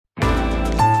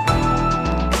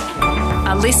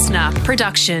A listener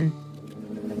production.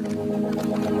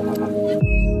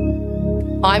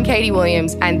 I'm Katie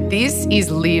Williams and this is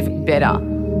Live Better.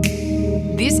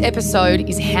 This episode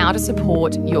is how to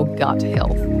support your gut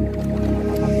health.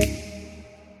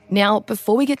 Now,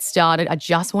 before we get started, I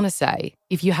just want to say,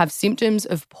 if you have symptoms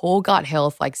of poor gut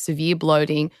health like severe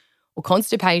bloating or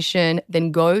constipation,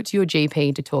 then go to your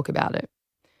GP to talk about it.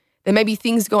 There may be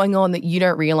things going on that you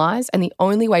don't realise, and the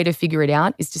only way to figure it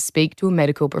out is to speak to a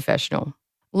medical professional.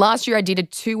 Last year, I did a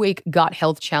 2-week gut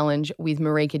health challenge with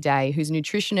Marika Day, who's a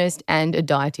nutritionist and a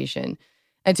dietitian.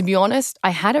 And to be honest, I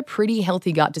had a pretty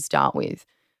healthy gut to start with.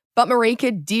 But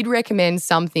Marika did recommend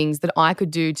some things that I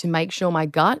could do to make sure my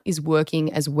gut is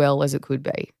working as well as it could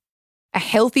be. A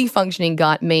healthy functioning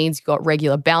gut means you've got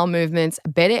regular bowel movements,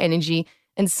 better energy,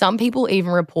 and some people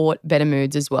even report better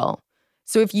moods as well.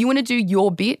 So if you want to do your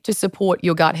bit to support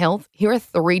your gut health, here are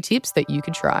 3 tips that you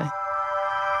could try.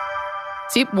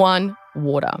 Tip 1,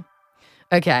 water.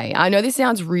 Okay, I know this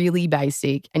sounds really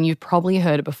basic and you've probably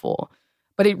heard it before,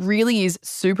 but it really is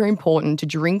super important to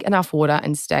drink enough water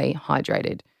and stay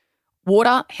hydrated.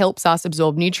 Water helps us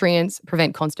absorb nutrients,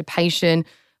 prevent constipation,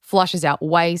 flushes out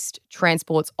waste,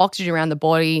 transports oxygen around the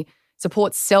body,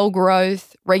 supports cell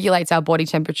growth, regulates our body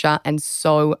temperature, and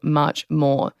so much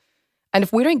more. And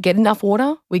if we don't get enough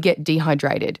water, we get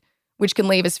dehydrated, which can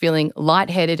leave us feeling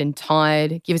lightheaded and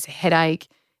tired, give us a headache,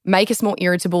 make us more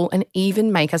irritable, and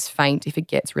even make us faint if it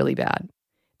gets really bad.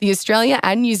 The Australia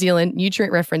and New Zealand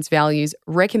Nutrient Reference Values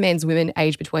recommends women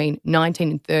aged between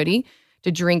 19 and 30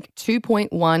 to drink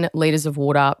 2.1 litres of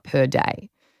water per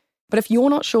day. But if you're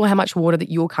not sure how much water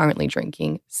that you're currently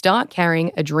drinking, start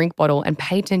carrying a drink bottle and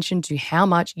pay attention to how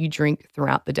much you drink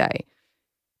throughout the day.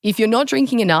 If you're not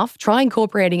drinking enough, try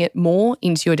incorporating it more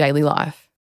into your daily life.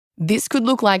 This could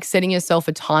look like setting yourself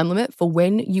a time limit for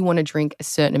when you want to drink a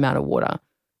certain amount of water.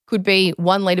 Could be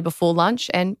 1 litre before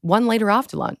lunch and 1 litre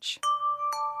after lunch.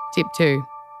 Tip 2,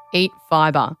 eat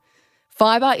fibre.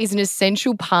 Fibre is an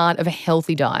essential part of a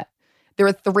healthy diet. There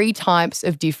are 3 types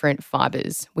of different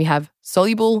fibres. We have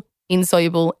soluble,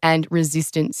 insoluble, and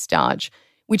resistant starch,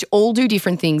 which all do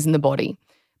different things in the body.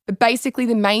 But basically,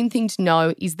 the main thing to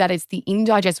know is that it's the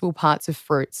indigestible parts of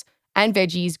fruits and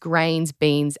veggies, grains,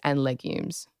 beans, and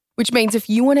legumes. Which means if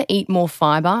you want to eat more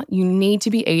fibre, you need to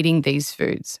be eating these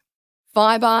foods.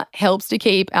 Fibre helps to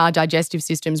keep our digestive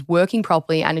systems working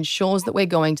properly and ensures that we're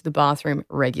going to the bathroom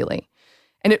regularly.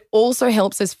 And it also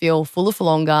helps us feel fuller for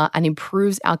longer and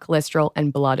improves our cholesterol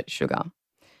and blood sugar.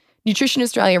 Nutrition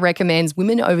Australia recommends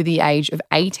women over the age of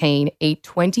 18 eat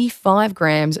 25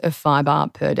 grams of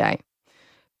fibre per day.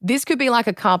 This could be like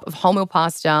a cup of wholemeal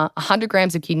pasta, 100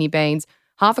 grams of kidney beans,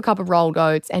 half a cup of rolled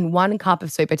oats, and 1 cup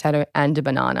of sweet potato and a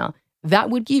banana. That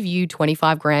would give you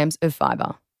 25 grams of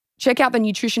fibre. Check out the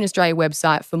Nutrition Australia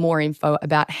website for more info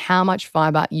about how much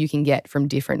fibre you can get from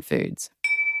different foods.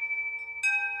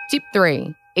 Tip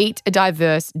 3, eat a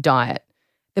diverse diet.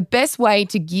 The best way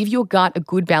to give your gut a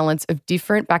good balance of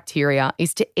different bacteria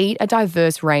is to eat a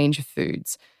diverse range of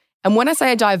foods. And when I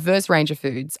say a diverse range of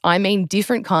foods, I mean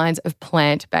different kinds of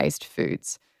plant-based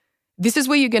foods. This is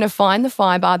where you're going to find the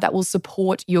fibre that will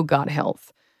support your gut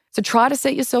health. So try to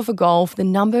set yourself a goal for the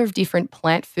number of different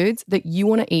plant foods that you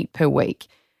want to eat per week.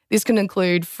 This can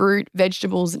include fruit,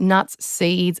 vegetables, nuts,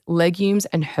 seeds, legumes,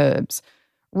 and herbs.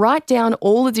 Write down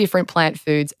all the different plant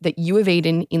foods that you have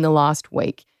eaten in the last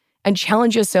week and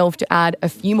challenge yourself to add a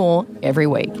few more every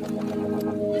week.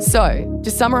 So,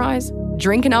 to summarise,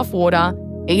 drink enough water,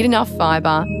 eat enough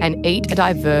fibre, and eat a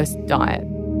diverse diet.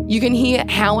 You can hear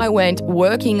how I went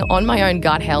working on my own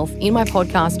gut health in my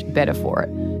podcast, Better For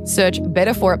It. Search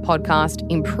Better For It podcast,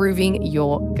 improving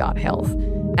your gut health.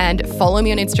 And follow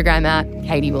me on Instagram at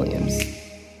Katie Williams.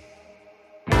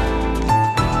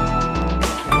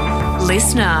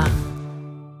 Listener.